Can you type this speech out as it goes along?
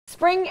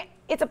Spring,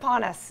 it's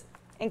upon us,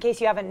 in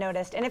case you haven't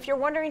noticed. And if you're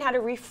wondering how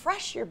to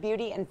refresh your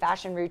beauty and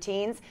fashion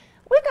routines,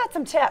 we've got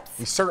some tips.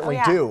 We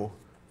certainly do.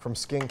 From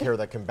skincare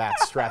that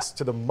combats stress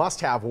to the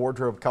must-have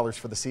wardrobe colors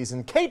for the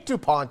season, Kate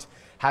DuPont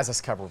has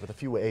us covered with a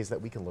few ways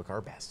that we can look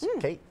our best.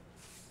 Kate.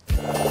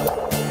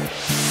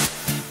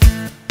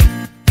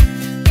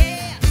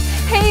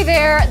 Hey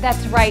there,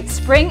 that's right,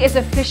 spring is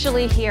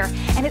officially here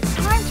and it's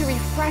time to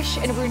refresh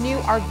and renew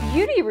our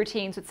beauty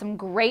routines with some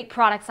great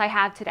products I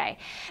have today.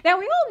 Now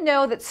we all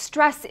know that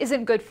stress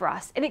isn't good for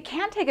us and it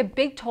can take a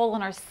big toll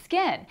on our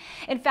skin.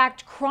 In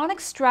fact,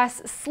 chronic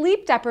stress,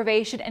 sleep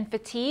deprivation, and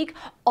fatigue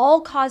all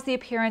cause the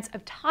appearance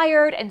of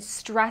tired and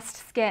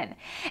stressed skin.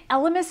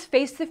 Elemis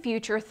Face the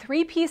Future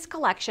 3-piece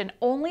collection,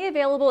 only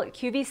available at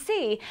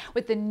QVC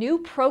with the new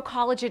Pro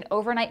Collagen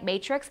Overnight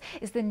Matrix,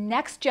 is the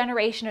next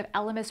generation of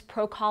Elemis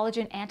Pro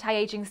Collagen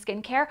anti-aging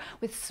skincare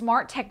with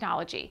smart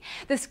technology.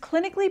 This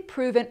clinically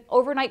proven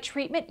overnight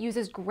treatment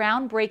uses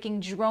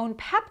groundbreaking drone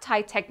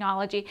peptide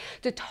technology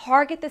to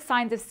target the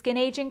signs of skin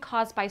aging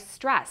caused by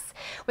stress.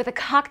 With a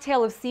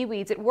cocktail of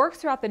seaweeds, it works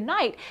throughout the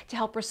night to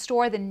help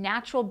restore the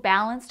natural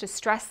balance to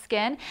stressed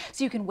skin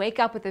so you can wake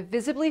up with a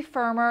visibly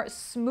firmer,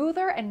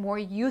 smoother, and more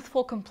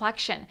youthful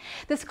complexion.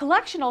 This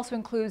collection also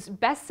includes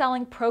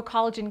best-selling Pro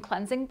Collagen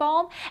Cleansing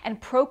Balm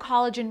and Pro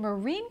Collagen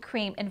Marine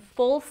Cream in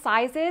full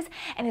sizes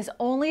and is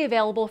only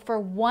available for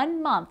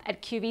 1 month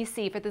at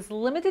QVC for this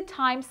limited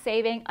time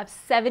saving of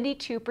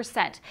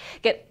 72%.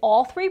 Get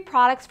all 3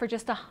 products for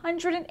just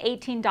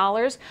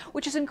 $118,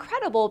 which is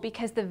incredible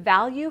because the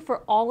value for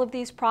all of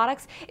these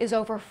products is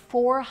over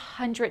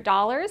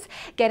 $400.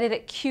 Get it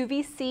at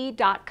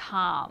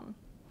QVC.com.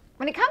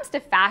 When it comes to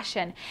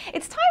fashion,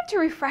 it's time to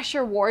refresh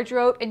your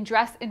wardrobe and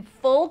dress in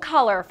full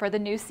color for the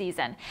new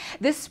season.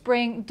 This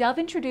spring, Dove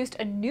introduced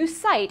a new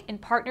site in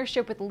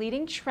partnership with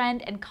leading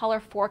trend and color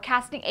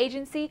forecasting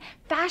agency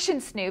Fashion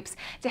Snoops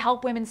to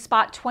help women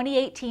spot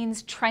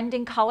 2018's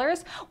trending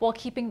colors while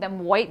keeping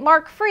them white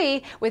mark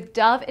free with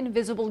Dove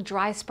Invisible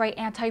Dry Spray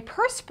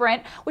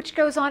Anti-Perspirant, which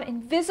goes on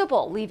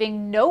invisible,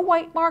 leaving no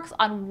white marks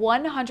on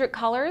 100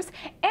 colors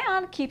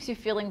and keeps you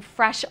feeling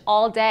fresh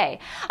all day.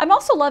 I'm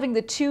also loving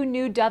the 2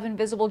 new Dove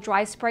Invisible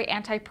Dry Spray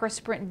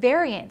Anti-Perspirant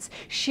variants,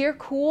 Sheer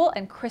Cool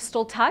and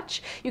Crystal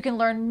Touch. You can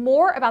learn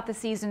more about the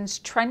season's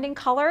trending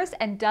colors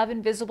and Dove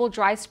Invisible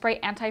Dry Spray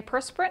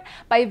Anti-Perspirant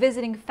by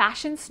visiting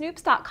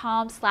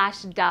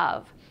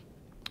fashionsnoops.com/Dove.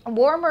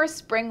 Warmer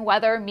spring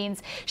weather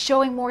means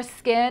showing more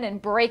skin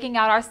and breaking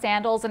out our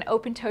sandals and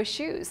open-toe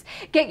shoes.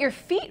 Get your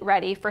feet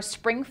ready for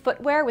spring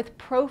footwear with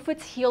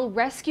ProFoot's Heel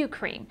Rescue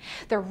Cream.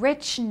 The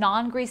rich,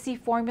 non-greasy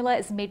formula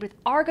is made with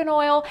argan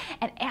oil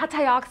and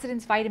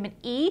antioxidants vitamin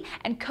E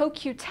and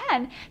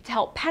CoQ10 to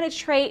help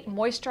penetrate,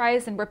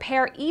 moisturize, and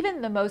repair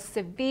even the most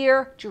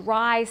severe,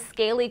 dry,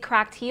 scaly,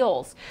 cracked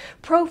heels.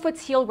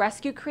 ProFoot's Heel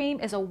Rescue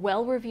Cream is a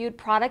well-reviewed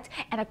product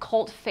and a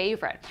cult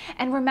favorite.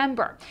 And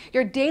remember,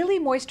 your daily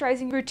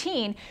moisturizing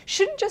routine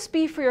shouldn't just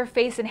be for your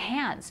face and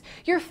hands.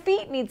 Your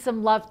feet need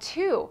some love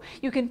too.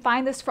 You can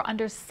find this for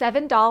under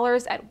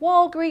 $7 at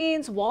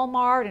Walgreens,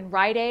 Walmart, and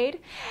Rite Aid.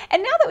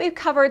 And now that we've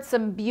covered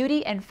some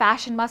beauty and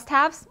fashion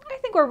must-haves, I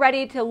think we're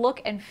ready to look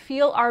and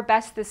feel our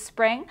best this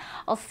spring.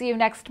 I'll see you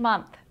next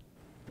month.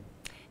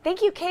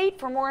 Thank you, Kate.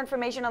 For more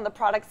information on the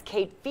products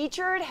Kate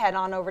featured, head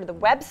on over to the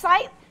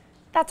website.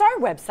 That's our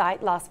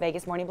website,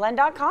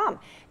 LasVegasMorningBlend.com.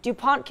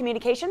 DuPont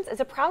Communications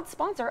is a proud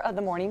sponsor of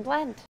the Morning Blend.